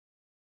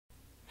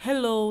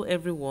Hello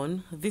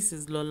everyone, this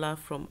is Lola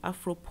from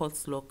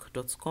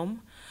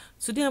Afropotluck.com.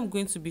 Today I'm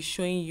going to be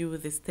showing you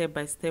the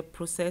step-by-step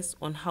process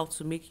on how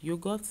to make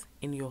yogurt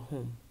in your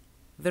home.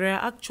 There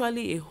are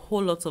actually a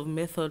whole lot of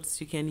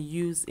methods you can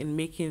use in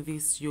making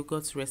this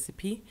yogurt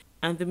recipe,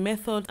 and the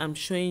method I'm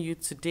showing you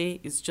today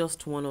is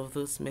just one of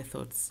those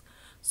methods.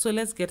 So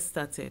let's get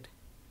started.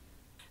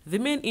 The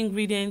main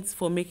ingredients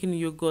for making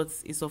yogurt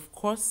is of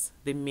course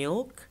the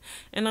milk,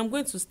 and I'm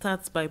going to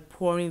start by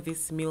pouring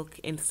this milk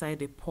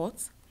inside a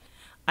pot.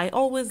 I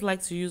always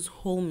like to use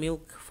whole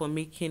milk for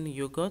making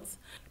yogurt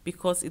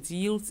because it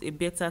yields a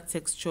better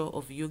texture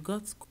of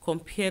yogurt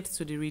compared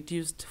to the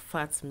reduced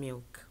fat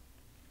milk.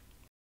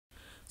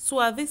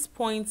 So at this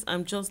point,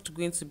 I'm just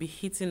going to be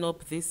heating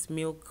up this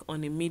milk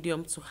on a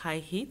medium to high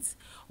heat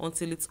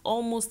until it's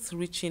almost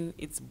reaching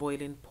its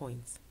boiling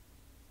point.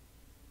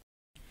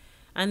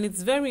 And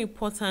it's very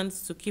important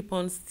to keep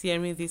on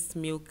stirring this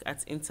milk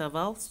at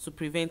intervals to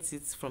prevent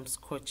it from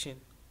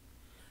scorching.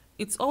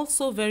 It's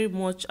also very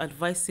much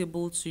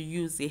advisable to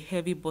use a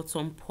heavy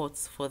bottom pot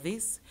for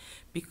this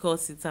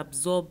because it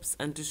absorbs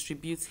and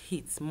distributes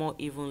heat more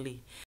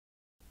evenly.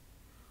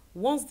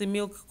 Once the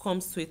milk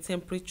comes to a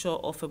temperature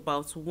of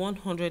about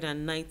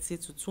 190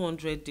 to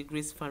 200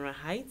 degrees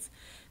Fahrenheit,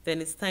 then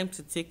it's time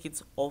to take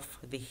it off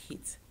the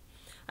heat.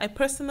 I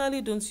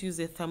personally don't use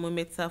a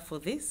thermometer for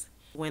this.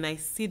 When I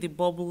see the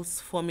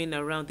bubbles forming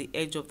around the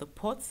edge of the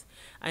pot,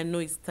 I know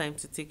it's time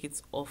to take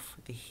it off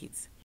the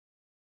heat.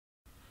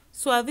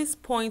 So at this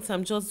point,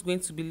 I'm just going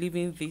to be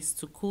leaving this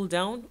to cool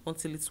down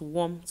until it's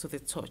warm to the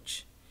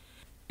touch.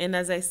 And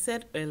as I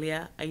said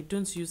earlier, I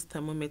don't use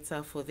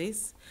thermometer for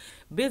this.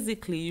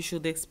 Basically, you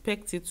should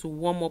expect it to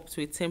warm up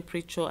to a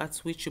temperature at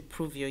which you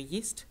prove your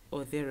yeast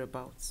or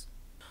thereabouts.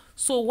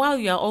 So while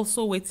you are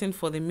also waiting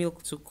for the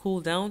milk to cool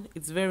down,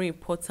 it's very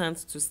important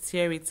to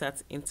stir it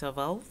at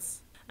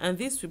intervals. And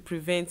this will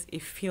prevent a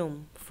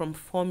film from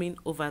forming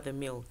over the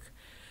milk.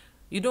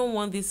 You don't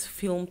want this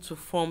film to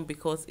form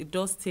because it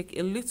does take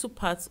a little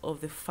part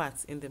of the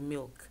fat in the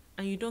milk,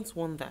 and you don't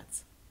want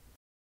that.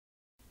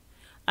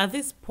 At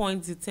this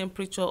point, the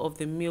temperature of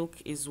the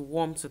milk is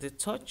warm to the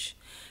touch,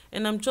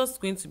 and I'm just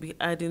going to be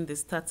adding the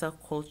starter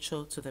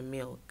culture to the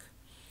milk.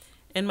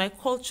 And my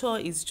culture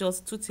is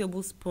just 2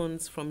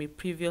 tablespoons from a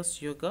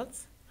previous yogurt.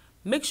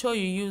 Make sure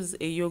you use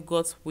a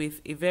yogurt with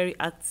a very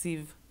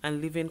active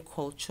and living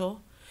culture.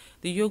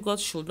 The yogurt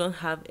should not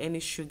have any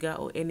sugar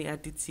or any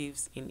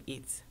additives in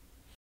it.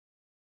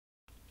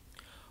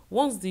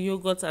 Once the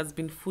yogurt has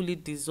been fully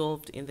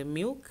dissolved in the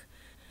milk,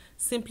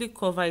 simply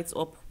cover it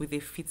up with a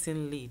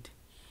fitting lid.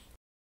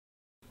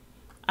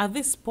 At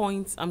this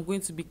point, I'm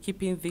going to be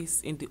keeping this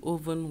in the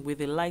oven with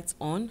the light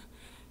on,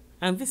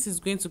 and this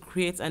is going to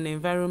create an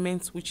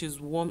environment which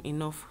is warm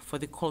enough for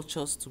the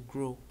cultures to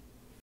grow.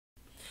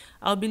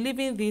 I'll be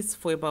leaving this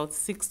for about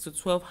 6 to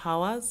 12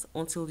 hours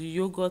until the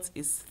yogurt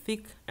is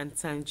thick and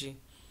tangy,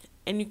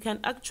 and you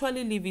can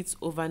actually leave it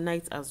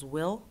overnight as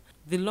well.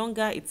 The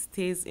longer it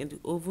stays in the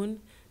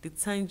oven, the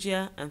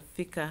tangier and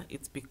thicker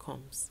it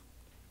becomes.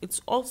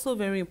 It's also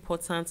very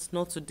important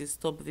not to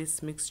disturb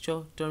this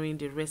mixture during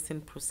the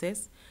resting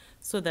process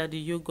so that the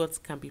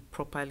yogurt can be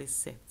properly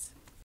set.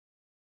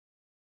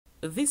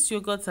 This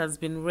yogurt has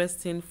been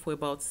resting for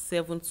about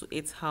 7 to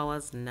 8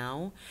 hours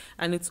now,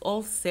 and it's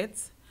all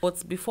set.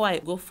 But before I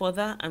go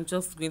further, I'm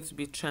just going to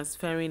be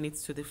transferring it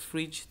to the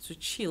fridge to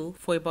chill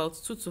for about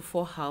 2 to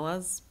 4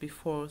 hours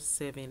before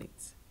serving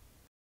it.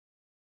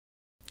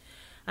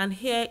 And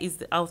here is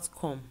the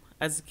outcome.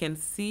 As you can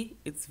see,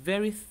 it's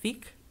very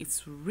thick,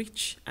 it's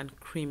rich and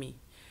creamy.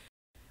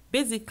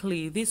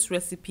 Basically, this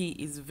recipe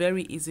is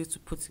very easy to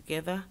put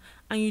together,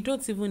 and you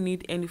don't even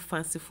need any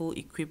fanciful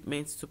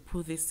equipment to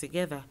put this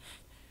together.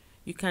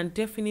 You can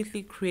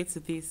definitely create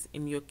this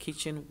in your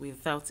kitchen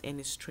without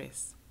any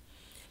stress.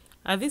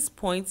 At this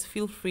point,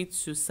 feel free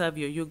to serve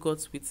your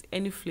yogurt with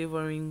any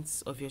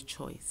flavorings of your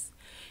choice.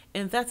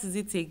 And that is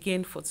it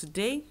again for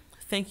today.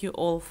 Thank you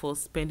all for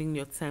spending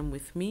your time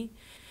with me.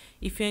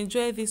 If you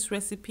enjoyed this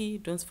recipe,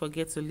 don't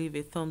forget to leave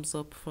a thumbs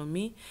up for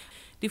me.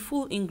 The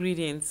full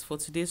ingredients for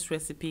today's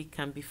recipe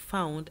can be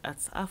found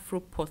at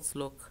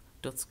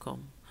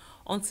Afropotluck.com.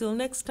 Until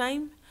next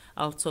time,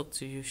 I'll talk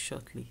to you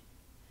shortly.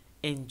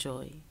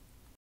 Enjoy.